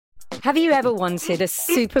Have you ever wanted a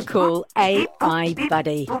super cool AI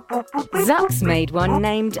buddy? Zuck's made one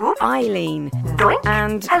named Eileen.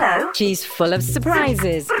 And she's full of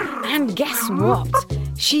surprises. And guess what?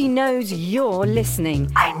 She knows you're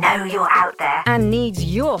listening. I know you're out there. And needs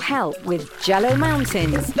your help with Jello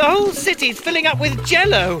Mountains. The whole city's filling up with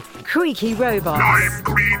Jello. Creaky robots. I'm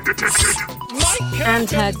green detected. And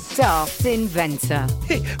her daft inventor.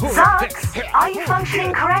 Zucks, are you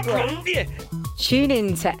functioning correctly? Tune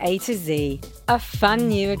in to A to Z, a fun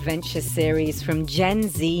new adventure series from Gen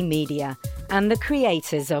Z Media and the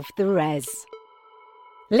creators of The Res.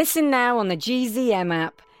 Listen now on the GZM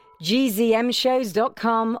app,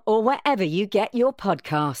 gzmshows.com, or wherever you get your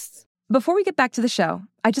podcasts. Before we get back to the show,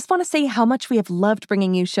 I just want to say how much we have loved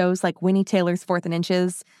bringing you shows like Winnie Taylor's Fourth and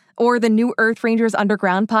Inches, or the new Earth Rangers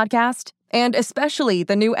Underground podcast, and especially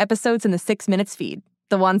the new episodes in the 6 Minutes feed,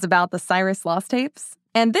 the ones about the Cyrus Lost tapes.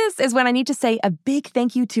 And this is when I need to say a big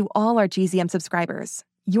thank you to all our GZM subscribers.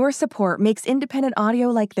 Your support makes independent audio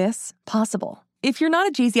like this possible. If you're not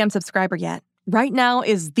a GZM subscriber yet, right now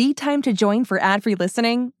is the time to join for ad-free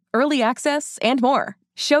listening, early access, and more.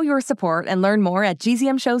 Show your support and learn more at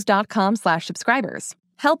gzmshows.com/subscribers.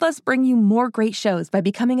 Help us bring you more great shows by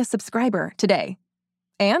becoming a subscriber today.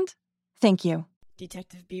 And thank you.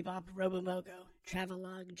 Detective BeeBop Robomogo,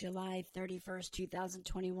 Travelogue, July 31st,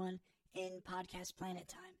 2021, in Podcast Planet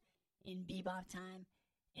time, in BeeBop time,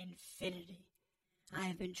 infinity. I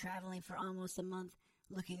have been traveling for almost a month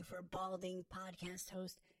looking for balding podcast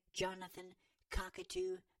host Jonathan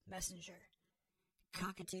Cockatoo Messenger.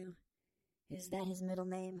 Cockatoo? Is that his middle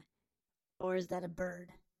name? Or is that a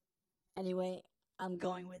bird? Anyway, I'm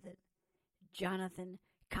going with it. Jonathan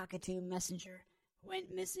Cockatoo Messenger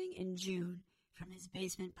went missing in June from his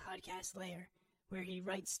basement podcast lair, where he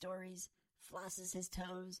writes stories, flosses his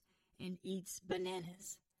toes, and eats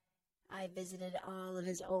bananas. I visited all of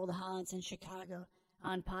his old haunts in Chicago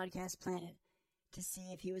on Podcast Planet to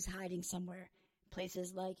see if he was hiding somewhere,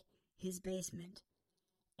 places like his basement,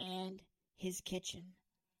 and his kitchen,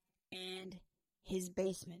 and his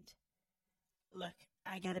basement. Look,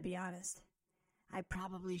 I gotta be honest. I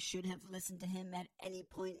probably should have listened to him at any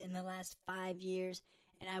point in the last 5 years,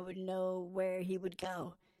 and I would know where he would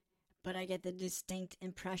go. But I get the distinct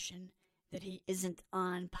impression that he isn't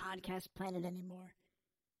on Podcast Planet anymore.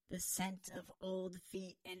 The scent of old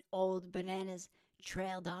feet and old bananas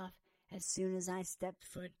trailed off as soon as I stepped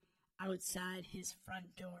foot outside his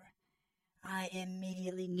front door. I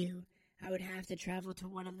immediately knew I would have to travel to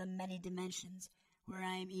one of the many dimensions where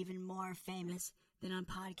I am even more famous than on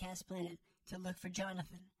Podcast Planet to look for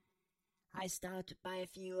Jonathan. I stopped by a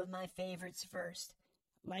few of my favorites first,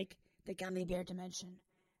 like the gummy bear dimension.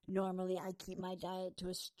 Normally I keep my diet to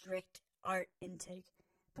a strict art intake,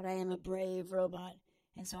 but I am a brave robot,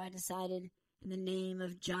 and so I decided, in the name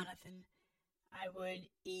of Jonathan, I would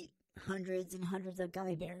eat hundreds and hundreds of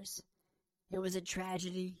gummy bears. It was a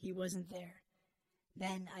tragedy he wasn't there.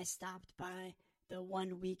 Then I stopped by the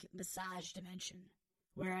 1 week massage dimension,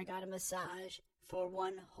 where I got a massage for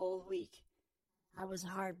 1 whole week. I was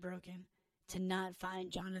heartbroken to not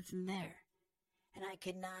find Jonathan there, and I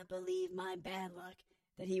could not believe my bad luck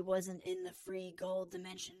that he wasn't in the free gold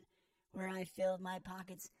dimension, where I filled my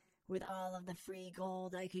pockets with all of the free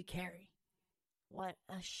gold I could carry. What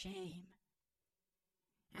a shame.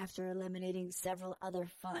 After eliminating several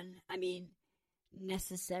other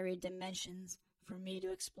necessary dimensions for me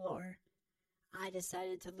to explore, I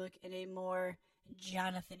decided to look in a more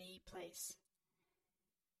Jonathan-y place.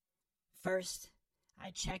 First,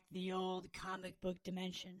 I checked the old comic book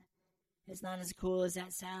dimension. It's not as cool as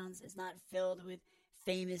that sounds. It's not filled with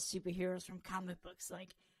famous superheroes from comic books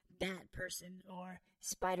like Bat Person or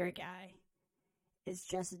Spider Guy. It's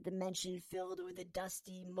just a dimension filled with the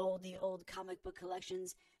dusty, moldy old comic book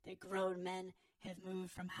collections that grown men have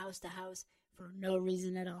moved from house to house for no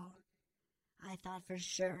reason at all. I thought for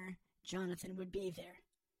sure Jonathan would be there.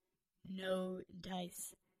 No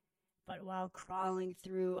dice. But while crawling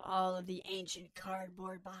through all of the ancient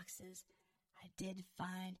cardboard boxes, I did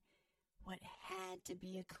find what had to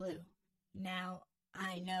be a clue. Now,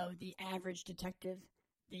 I know the average detective,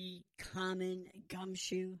 the common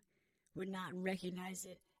gumshoe, would not recognize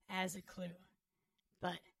it as a clue.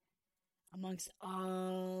 But amongst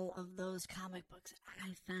all of those comic books,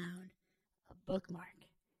 I found a bookmark.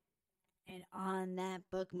 And on that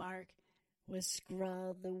bookmark was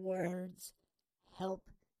scrawled the words, "Help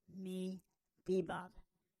me, BeeBop."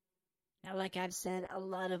 Now, like I've said, a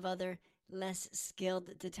lot of other less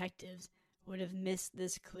skilled detectives would have missed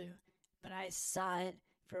this clue, but I saw it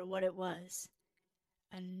for what it was.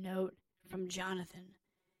 A note from Jonathan.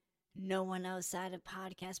 No one outside of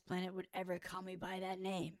Podcast Planet would ever call me by that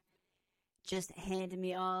name. Just hand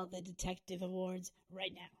me all the detective awards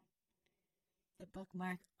right now. The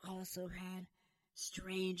bookmark also had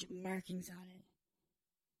strange markings on it.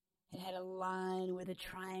 It had a line with a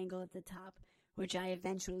triangle at the top, which I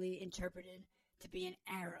eventually interpreted to be an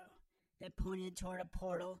arrow that pointed toward a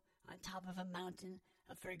portal on top of a mountain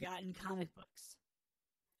of forgotten comic books.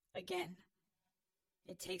 Again,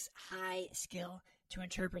 it takes high skill to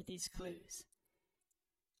interpret these clues.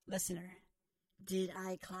 Listener, did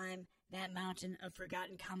I climb that mountain of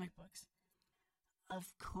forgotten comic books?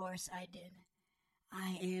 Of course I did.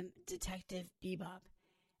 I am Detective BeeBop,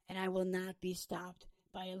 and I will not be stopped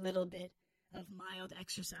by a little bit of mild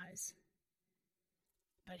exercise.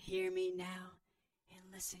 But hear me now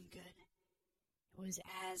and listen good. It was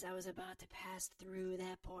as I was about to pass through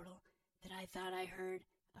that portal that I thought I heard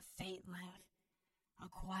a faint laugh, a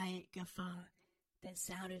quiet guffaw that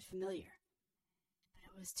sounded familiar. But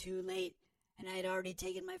it was too late, and I had already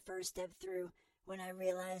taken my first step through when I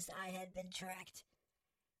realized I had been tracked.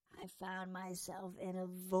 I found myself in a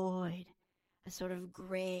void, a sort of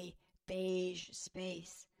gray, beige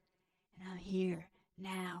space. And I'm here,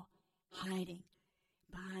 now, hiding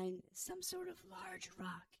behind some sort of large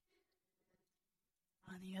rock.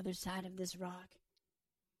 On the other side of this rock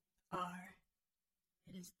are,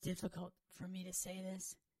 it is difficult for me to say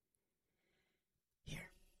this.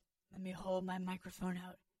 Here, let me hold my microphone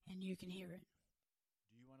out and you can hear it.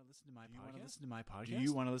 Do you want to listen to my podcast? Do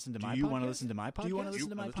you want to listen to my podcast? Do you want to listen to my podcast? Do you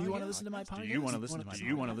want to listen to my podcast? Do you want to listen to my podcast? Do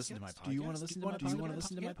you want to listen to my podcast? Do you want to listen to my podcast? Do you want to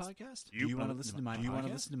listen to my podcast? Do you want to listen to my podcast? Do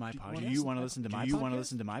you want to listen to my podcast? Do you want to listen to my podcast? Do you want to listen to my podcast? Do you want to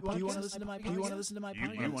listen to my podcast? Do you want to listen to my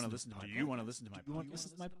podcast? Do you want to listen to my podcast? Do you want to listen to my podcast? Do you want to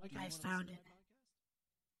listen to my podcast? I found it.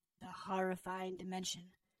 The horrifying dimension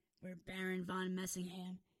where Baron von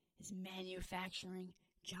Messingham is manufacturing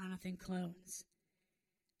Jonathan clones.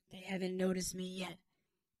 They haven't noticed me yet,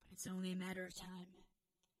 but it's only a matter of time.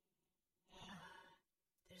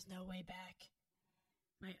 There's no way back.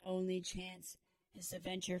 My only chance is to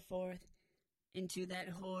venture forth into that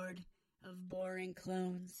horde of boring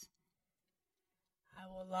clones. I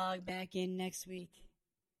will log back in next week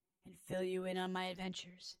and fill you in on my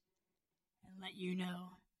adventures and let you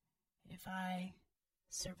know if I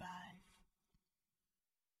survive.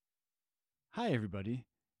 Hi, everybody.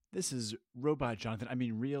 This is Robot Jonathan. I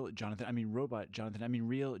mean, real Jonathan. I mean, Robot Jonathan. I mean,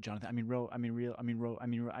 real Jonathan. I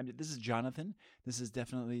mean, this is Jonathan. This is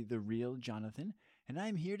definitely the real Jonathan. And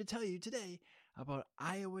I'm here to tell you today about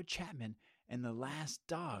Iowa Chapman and the Last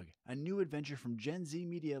Dog, a new adventure from Gen Z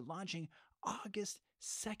Media launching August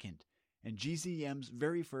 2nd, and GZM's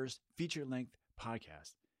very first feature-length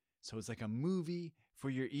podcast. So it's like a movie for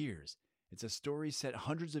your ears. It's a story set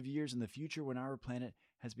hundreds of years in the future when our planet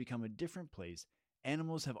has become a different place.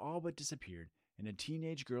 Animals have all but disappeared, and a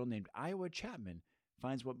teenage girl named Iowa Chapman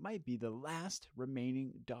finds what might be the last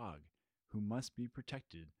remaining dog, who must be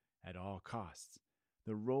protected at all costs.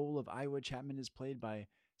 The role of Iowa Chapman is played by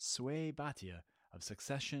Sway Bhatia of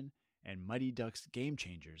Succession and Mighty Ducks Game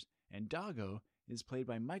Changers, and Doggo is played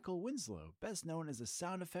by Michael Winslow, best known as the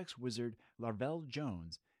sound effects wizard Larvell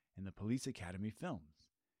Jones in the Police Academy films.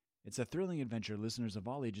 It's a thrilling adventure listeners of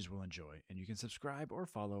all ages will enjoy, and you can subscribe or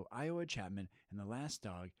follow Iowa Chapman and the Last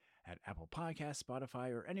Dog at Apple Podcasts,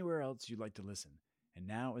 Spotify, or anywhere else you'd like to listen. And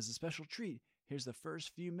now, as a special treat, here's the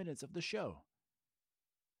first few minutes of the show.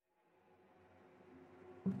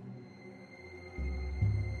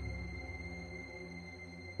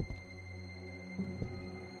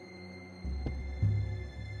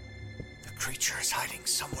 The creature is hiding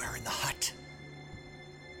somewhere in the hut.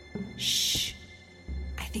 Shh.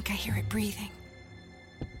 I think I hear it breathing.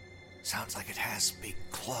 Sounds like it has big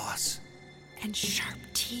claws. And sharp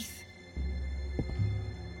teeth.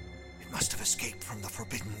 It must have escaped from the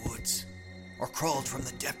Forbidden Woods, or crawled from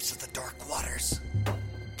the depths of the dark waters.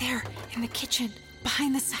 There, in the kitchen,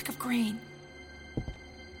 behind the sack of grain.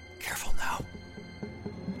 Careful now.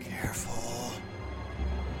 Careful.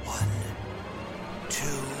 1, 2...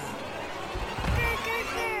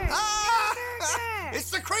 Ah!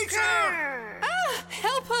 It's the creature!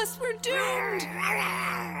 Help us, we're doomed!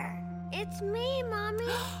 It's me, Mommy.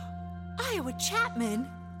 Iowa Chapman,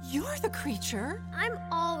 you're the creature. I'm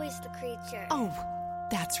always the creature. Oh,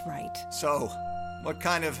 that's right. So, what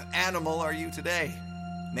kind of animal are you today?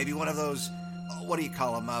 Maybe one of those, what do you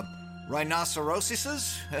call them,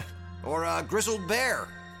 rhinoceroses? Or a grizzled bear?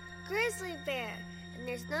 Grizzly bear. And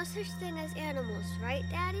there's no such thing as animals, right,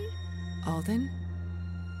 Daddy? Alden?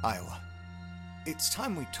 Iowa, it's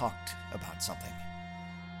time we talked about something.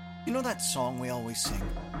 You know that song we always sing?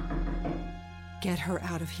 Get her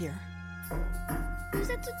out of here.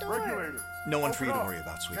 Who's at the door? Regulator. No one for you to worry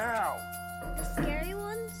about, sweetheart. Now. The scary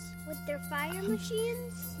ones? With their fire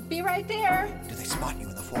machines? Be right there. Do they spot you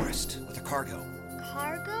in the forest with a cargo?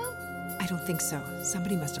 Cargo? I don't think so.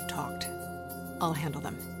 Somebody must have talked. I'll handle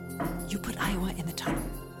them. You put Iowa in the tunnel.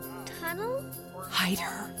 Tunnel? Hide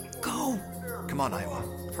her. Go. Come on, Iowa.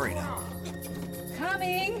 Hurry now.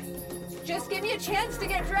 Coming. Just give me a chance to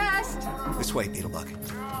get dressed. This way,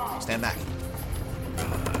 Beetlebug. Stand back.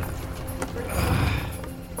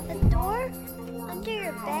 A door? Under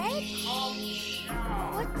your bed?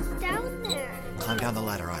 What's down there? Climb down the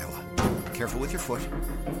ladder, Iowa. Careful with your foot.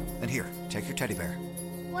 And here, take your teddy bear.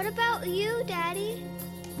 What about you, Daddy?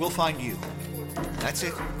 We'll find you. That's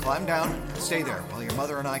it. Climb down. Stay there while your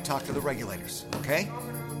mother and I talk to the regulators, okay?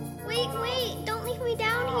 Wait, don't leave me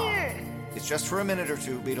down here. It's just for a minute or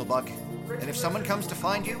two, Beetlebug. And if someone comes to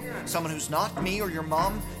find you, someone who's not me or your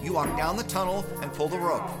mom, you walk down the tunnel and pull the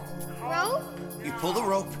rope. Rope? You pull the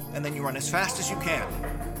rope, and then you run as fast as you can.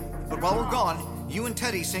 But while we're gone, you and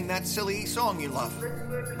Teddy sing that silly song you love.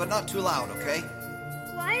 But not too loud, okay?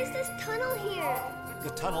 Why is this tunnel here? The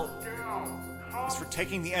tunnel is for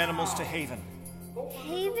taking the animals to Haven.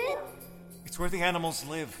 Haven? It's where the animals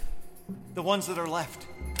live. The ones that are left.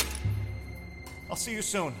 I'll see you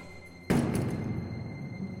soon. 1,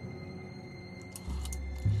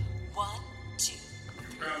 2.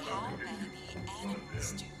 How many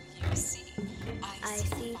animals do you see? I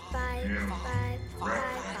see five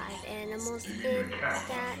animals in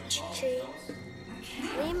that tree.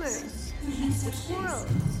 Lemurs, squirrels,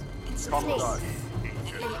 snakes,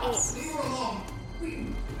 and apes. 1,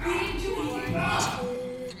 2,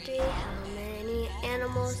 3. How many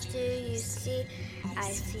animals do you see?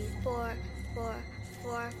 I see four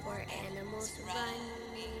animals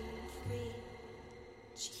running free.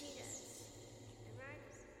 Cheetahs and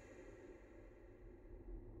rhinos.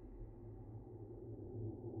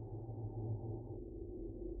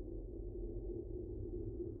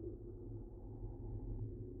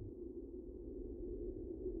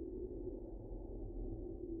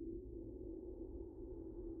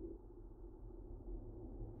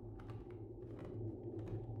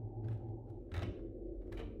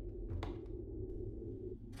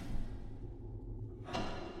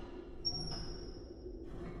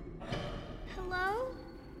 Hello?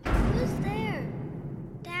 Who's there?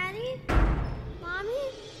 Daddy? Mommy?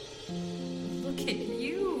 Look at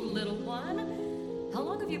you, little one. How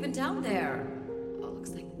long have you been down there? Oh,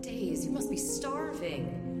 looks like days. You must be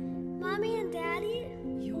starving. Mommy and Daddy?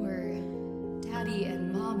 Your daddy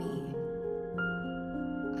and mommy,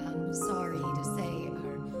 I'm sorry to say,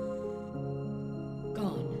 are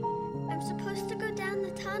gone. I'm supposed to go down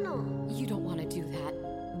the tunnel. You don't want to do that.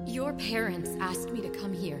 Your parents asked me to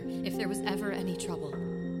come here if there was ever any trouble.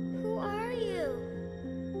 Who are you?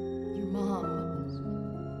 Your mom.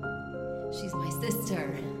 She's my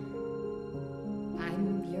sister.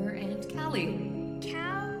 I'm your Aunt Callie.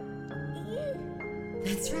 Callie?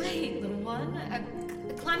 That's right, little one.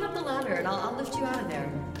 Climb up the ladder and I'll lift you out of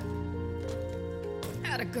there.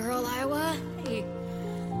 Atta girl, Iowa. Hey,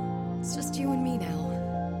 it's just you and me now.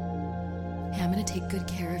 Hey, I'm gonna take good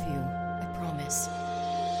care of you. I promise.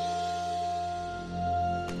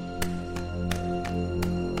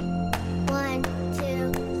 1,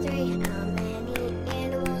 2, 3. How many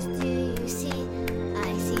animals do you see?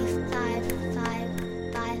 I see five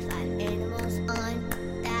animals on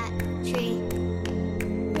that tree.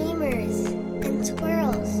 Lemurs and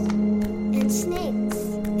squirrels and snakes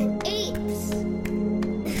and apes.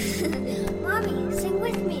 Mommy, sing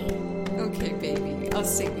with me. Okay, baby, I'll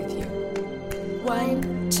sing with you.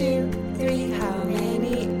 1, 2, 3. How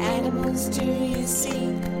many animals do you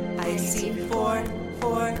see? I see four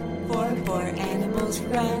animals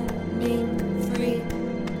running free.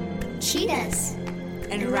 Cheetahs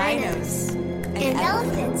And rhinos. and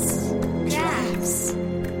elephants. Giraffes.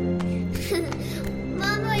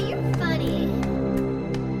 Mama, you're funny.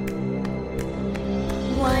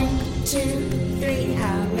 1, 2, 3.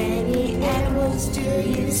 How many animals do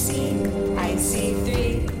you see? I see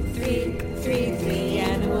three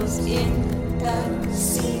animals in the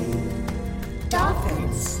sea.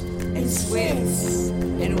 Dolphins And squids.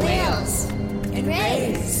 And whales. And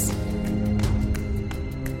rays.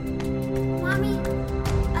 Mommy,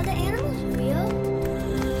 are the animals real?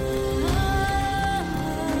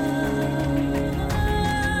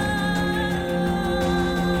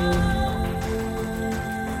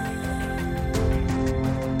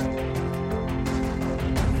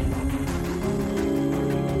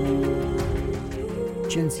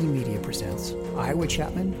 Gen Z Media presents Iowa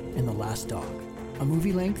Chapman and the Last Dog, a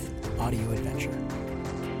movie-length audio adventure.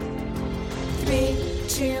 3,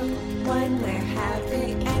 2, 1. Where have the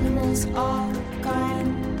animals all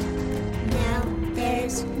gone? Now there's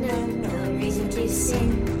There's no reason to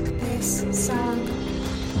sing this song.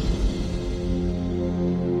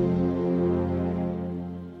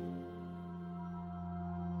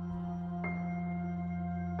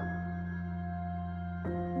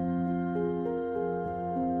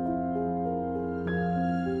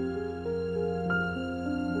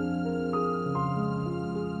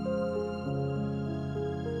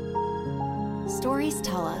 Stories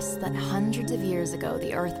tell us that hundreds of years ago,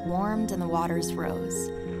 the earth warmed and the waters rose.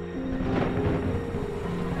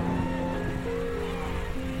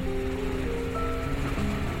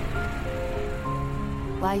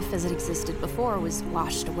 Life as it existed before was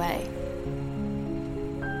washed away.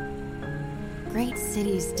 Great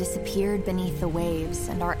cities disappeared beneath the waves,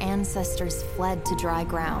 and our ancestors fled to dry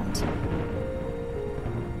ground.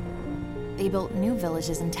 They built new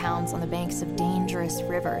villages and towns on the banks of dangerous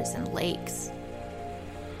rivers and lakes.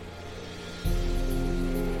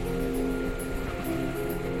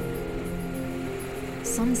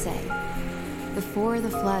 Some say, before the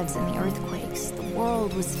floods and the earthquakes, the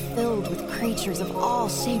world was filled with creatures of all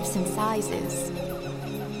shapes and sizes.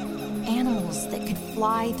 Animals that could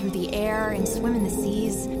fly through the air and swim in the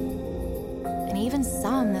seas, and even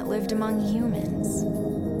some that lived among humans.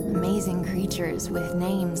 Amazing creatures with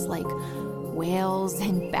names like whales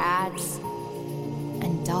and bats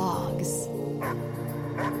and dogs.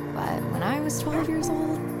 But when I was 12 years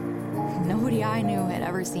old, nobody I knew had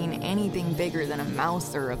ever seen anything bigger than a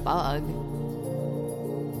mouse or a bug.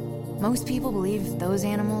 Most people believe those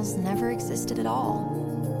animals never existed at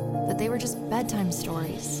all, that they were just bedtime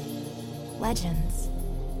stories, legends.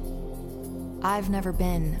 I've never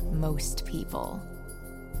been most people.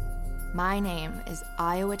 My name is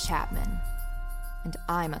Iowa Chapman, and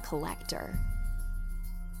I'm a collector.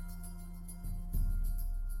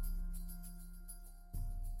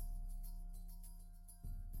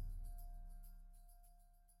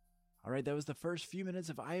 All right, that was the first few minutes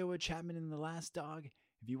of Iowa Chapman and the Last Dog.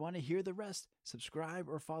 If you want to hear the rest, subscribe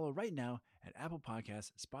or follow right now at Apple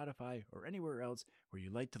Podcasts, Spotify, or anywhere else where you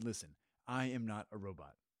like to listen. I am not a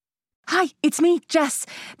robot. Hi, it's me, Jess.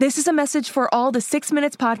 This is a message for all the 6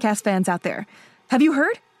 Minutes podcast fans out there. Have you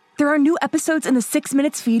heard? There are new episodes in the 6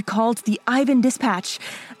 Minutes feed called the Ivan Dispatch.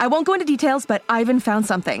 I won't go into details, but Ivan found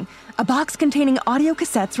something. A box containing audio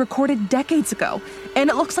cassettes recorded decades ago, and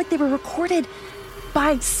it looks like they were recorded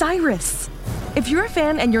by Cyrus. If you're a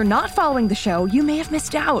fan and you're not following the show, you may have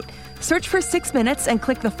missed out. Search for 6 Minutes and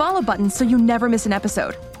click the follow button so you never miss an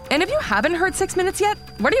episode. And if you haven't heard 6 Minutes yet,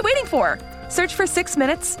 what are you waiting for? Search for 6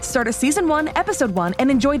 Minutes, start a Season 1, Episode 1, and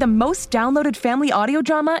enjoy the most downloaded family audio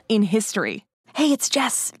drama in history. Hey, it's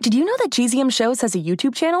Jess. Did you know that GZM Shows has a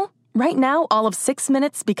YouTube channel? Right now, all of 6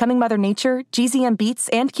 Minutes, Becoming Mother Nature, GZM Beats,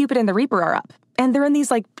 and Cupid and the Reaper are up. And they're in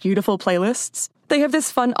these, beautiful playlists. They have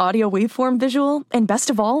this fun audio waveform visual, and best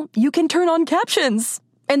of all, you can turn on captions.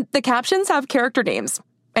 And the captions have character names.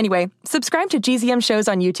 Anyway, subscribe to GZM Shows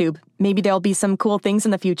on YouTube. Maybe there'll be some cool things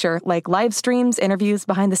in the future, like live streams, interviews,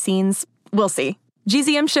 behind the scenes. We'll see.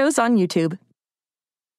 GZM Shows on YouTube.